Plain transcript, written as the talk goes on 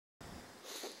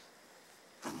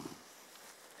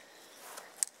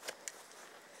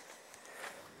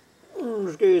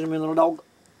Excuse me, little dog.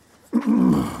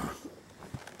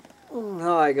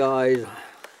 Hi, guys. It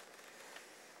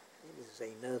is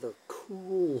another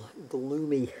cool,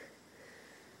 gloomy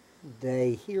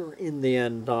day here in the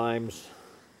end times.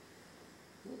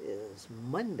 It is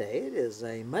Monday. It is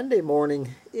a Monday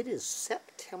morning. It is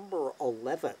September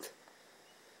 11th,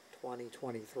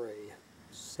 2023.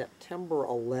 September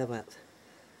 11th.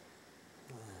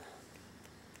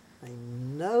 I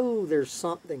know there's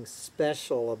something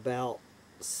special about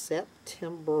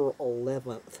September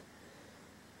 11th,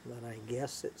 but I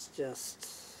guess it's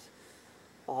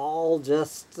all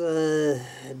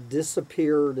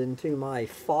disappeared into my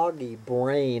foggy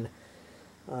brain.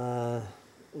 But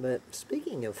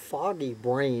speaking of foggy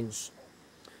brains,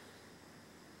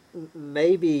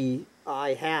 maybe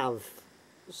I have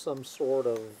some sort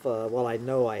of, well, I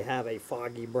know I have a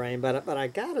foggy brain, but I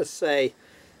gotta say,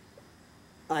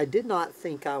 I did not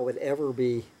think I would ever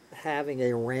be having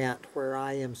a rant where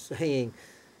I am saying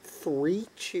 3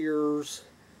 cheers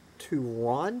to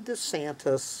Ron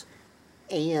DeSantis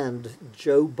and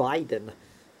Joe Biden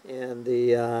in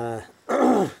the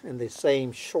in the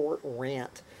same short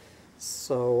rant.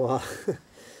 So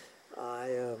I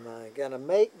am gonna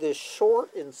make this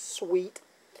short and sweet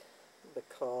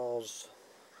because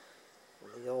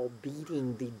the old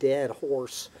beating the dead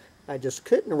horse, I just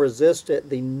couldn't resist it.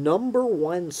 The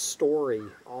 #1 story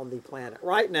on the planet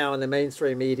right now in the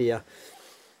mainstream media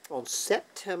on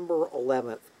September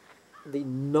 11th, the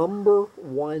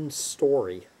 #1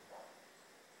 story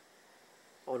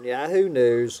on Yahoo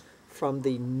News from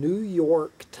the New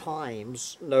York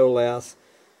Times, no less.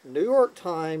 New York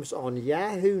Times on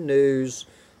Yahoo News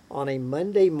on a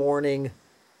Monday morning,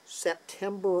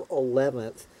 September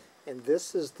 11th. And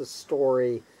this is the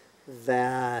story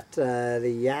that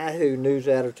the Yahoo News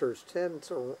editors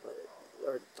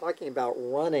are talking about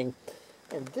running.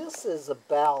 And this is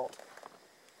about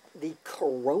the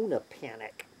corona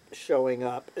panic showing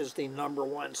up as the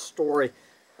 #1 story,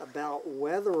 about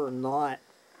whether or not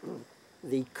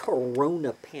the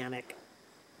corona panic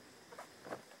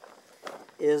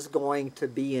is going to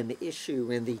be an issue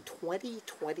in the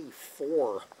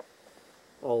 2024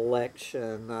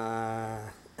 election.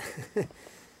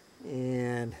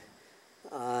 And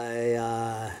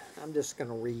I'm just going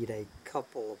to read a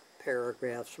couple of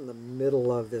paragraphs from the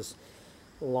middle of this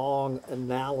long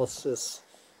analysis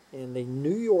in the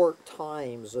New York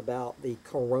Times about the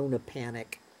corona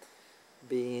panic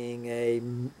being a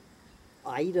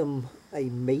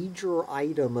major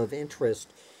item of interest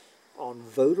on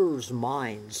voters'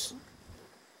 minds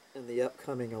in the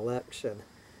upcoming election.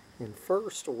 And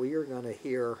first, we are going to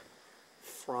hear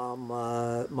from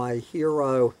my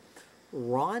hero,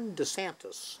 Ron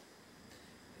DeSantis,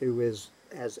 who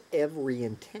has every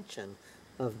intention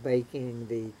of making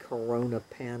the corona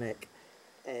panic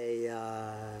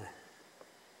an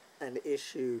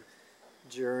issue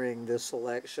during this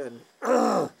election.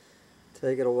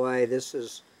 Take it away. This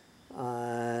is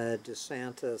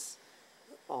DeSantis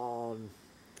on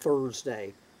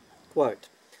Thursday. Quote,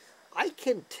 "I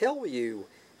can tell you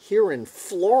here in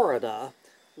Florida,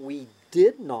 we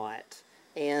did not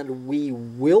and we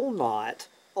will not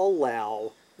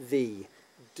allow the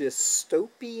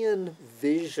dystopian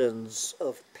visions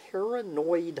of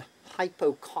paranoid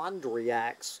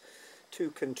hypochondriacs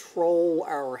to control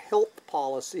our health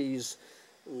policies,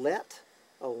 let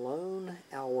alone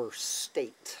our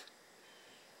state."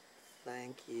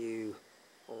 Thank you,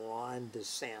 Ron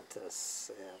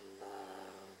DeSantis.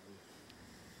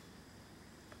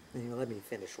 And let me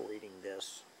finish reading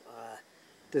this.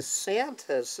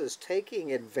 DeSantis is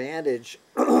taking advantage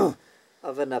of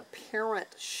an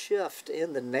apparent shift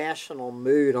in the national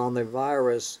mood on the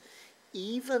virus,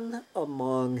 even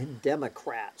among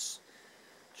Democrats.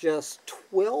 Just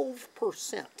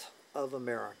 12% of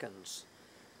Americans,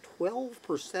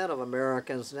 12% of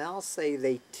Americans now say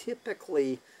they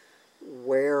typically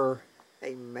wear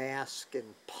a mask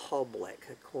in public,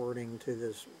 according to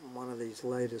this one of these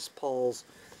latest polls.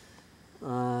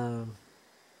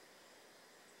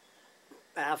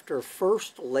 After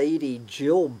First Lady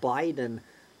Jill Biden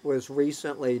was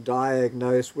recently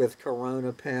diagnosed with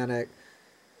corona panic,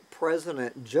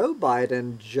 President Joe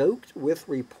Biden joked with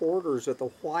reporters at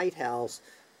the White House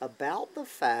about the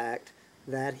fact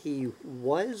that he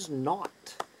was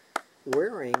not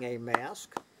wearing a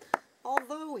mask.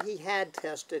 Although he had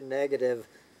tested negative,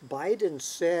 Biden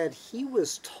said he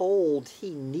was told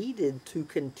he needed to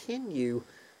continue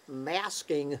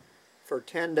masking for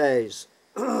 10 days.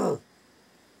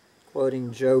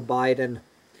 Quoting Joe Biden,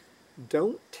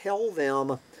 "Don't tell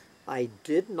them I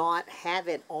did not have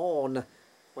it on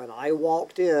when I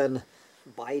walked in,"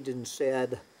 Biden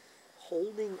said,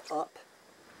 holding up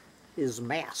his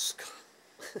mask.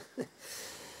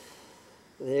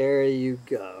 There you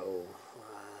go.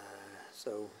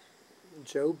 So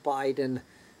Joe Biden,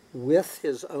 with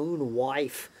his own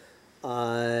wife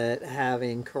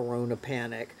having corona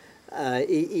panic,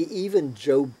 even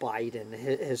Joe Biden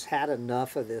has had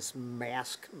enough of this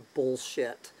mask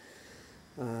bullshit.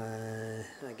 I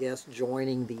guess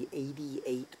joining the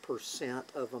 88%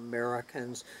 of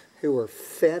Americans who are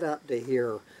fed up to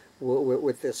hear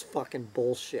with this fucking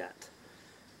bullshit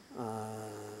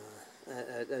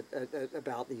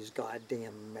about these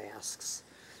goddamn masks.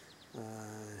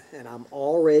 And I'm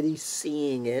already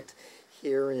seeing it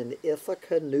here in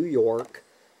Ithaca, New York.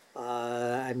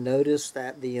 I've noticed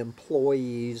that the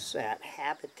employees at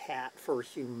Habitat for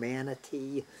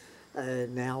Humanity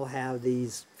now have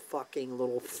these fucking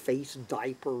little face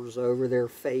diapers over their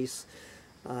face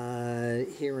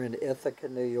here in Ithaca,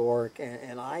 New York,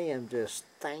 and I am just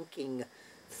thanking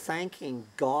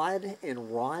God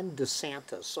and Ron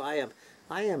DeSantis.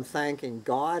 I am thanking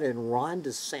God and Ron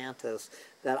DeSantis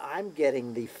that I'm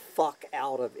getting the fuck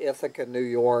out of Ithaca, New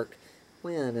York,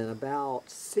 in about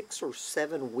 6 or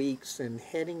 7 weeks, and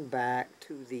heading back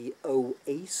to the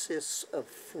oasis of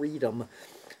freedom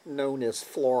known as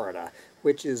Florida,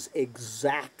 which is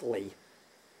exactly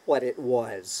what it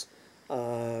was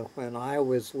when I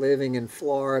was living in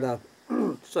Florida.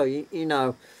 So, you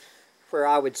know, where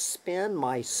I would spend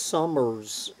my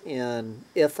summers in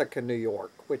Ithaca, New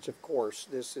York, which, of course,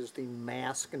 this is the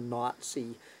mask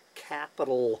Nazi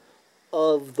capital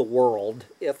of the world,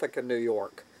 Ithaca, New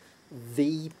York.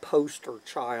 The poster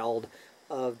child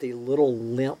of the little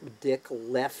limp dick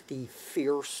lefty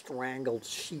fear strangled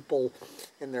sheeple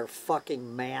in their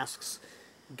fucking masks.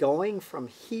 Going from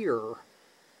here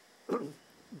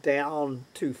down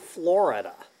to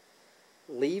Florida,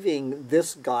 leaving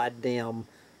this goddamn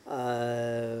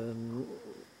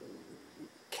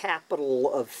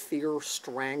capital of fear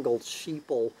strangled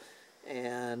sheeple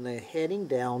and heading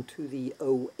down to the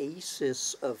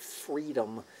oasis of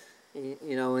freedom,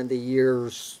 you know, in the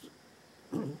years,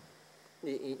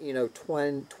 you know,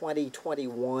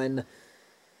 2021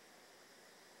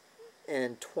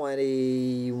 and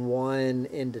 21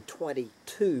 into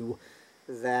 22,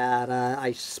 that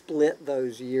I split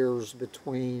those years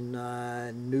between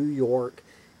New York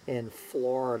and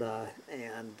Florida,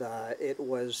 and it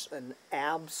was an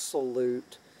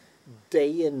absolute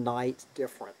day and night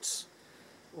difference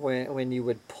when you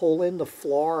would pull into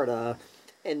Florida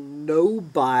and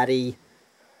nobody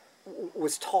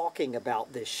was talking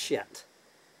about this shit.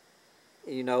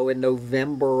 You know, in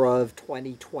November of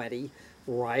 2020,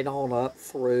 right on up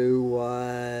through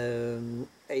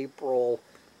April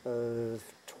of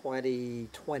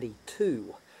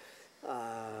 2022.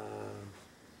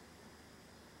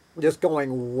 Just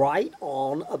going right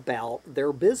on about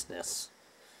their business.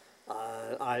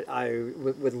 I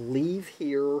would leave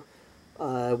here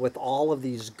with all of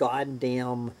these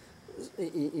goddamn,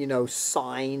 you know,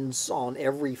 signs on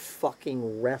every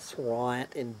fucking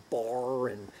restaurant and bar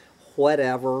and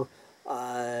whatever,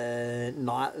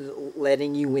 not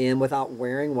letting you in without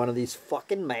wearing one of these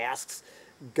fucking masks.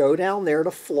 Go down there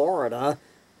to Florida,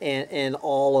 and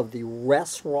all of the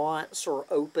restaurants are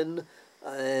open,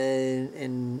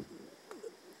 and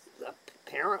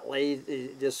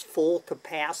apparently just full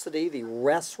capacity. The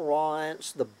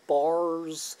restaurants, the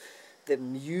bars, the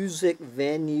music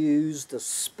venues, the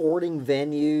sporting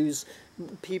venues,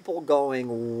 people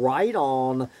going right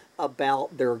on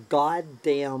about their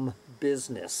goddamn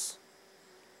business.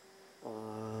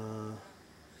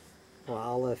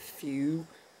 While a few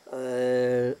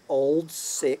old,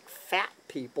 sick, fat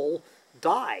people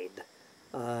died.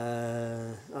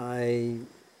 I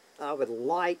would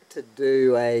like to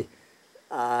do a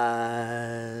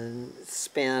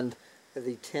spend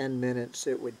the 10 minutes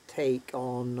it would take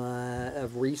on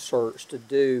of research to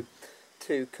do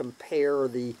to compare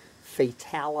the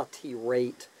fatality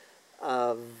rate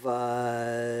of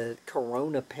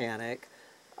corona panic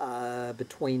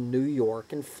between New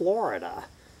York and Florida,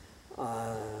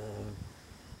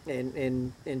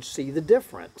 and see the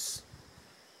difference.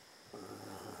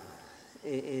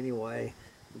 Anyway,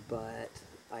 but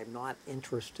I'm not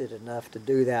interested enough to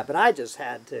do that. But I just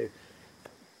had to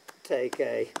take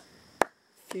a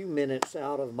few minutes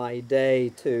out of my day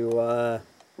to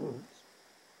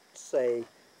say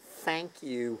thank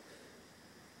you,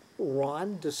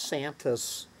 Ron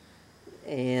DeSantis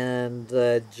and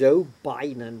Joe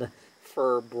Biden,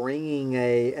 for bringing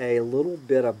a little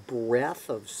bit of breath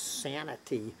of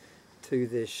sanity to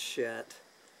this shit.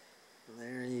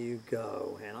 There you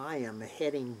go. And I am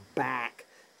heading back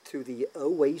to the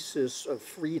oasis of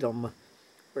freedom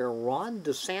where Ron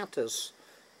DeSantis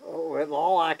With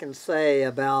all I can say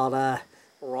about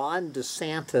Ron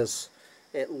DeSantis,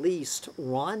 at least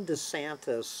Ron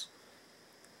DeSantis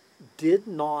did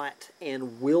not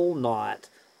and will not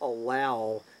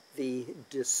allow the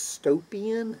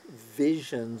dystopian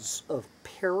visions of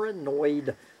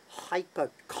paranoid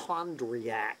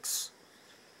hypochondriacs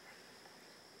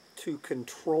to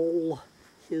control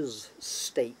his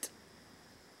state.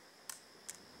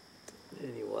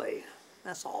 Anyway,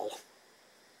 that's all.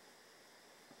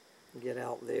 Get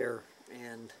out there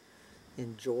and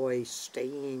enjoy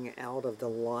staying out of the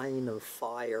line of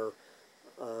fire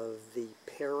of the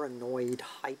paranoid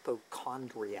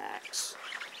hypochondriacs.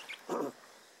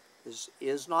 This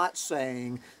is not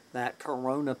saying that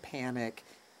corona panic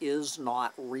is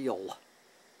not real.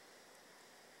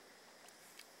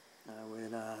 I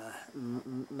would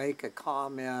make a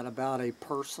comment about a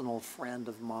personal friend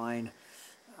of mine,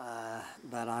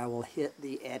 but I will hit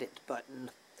the edit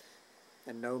button.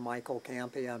 And no, Michael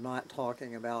Campy, I'm not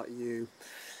talking about you.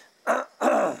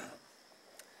 Bye,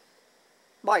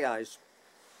 guys.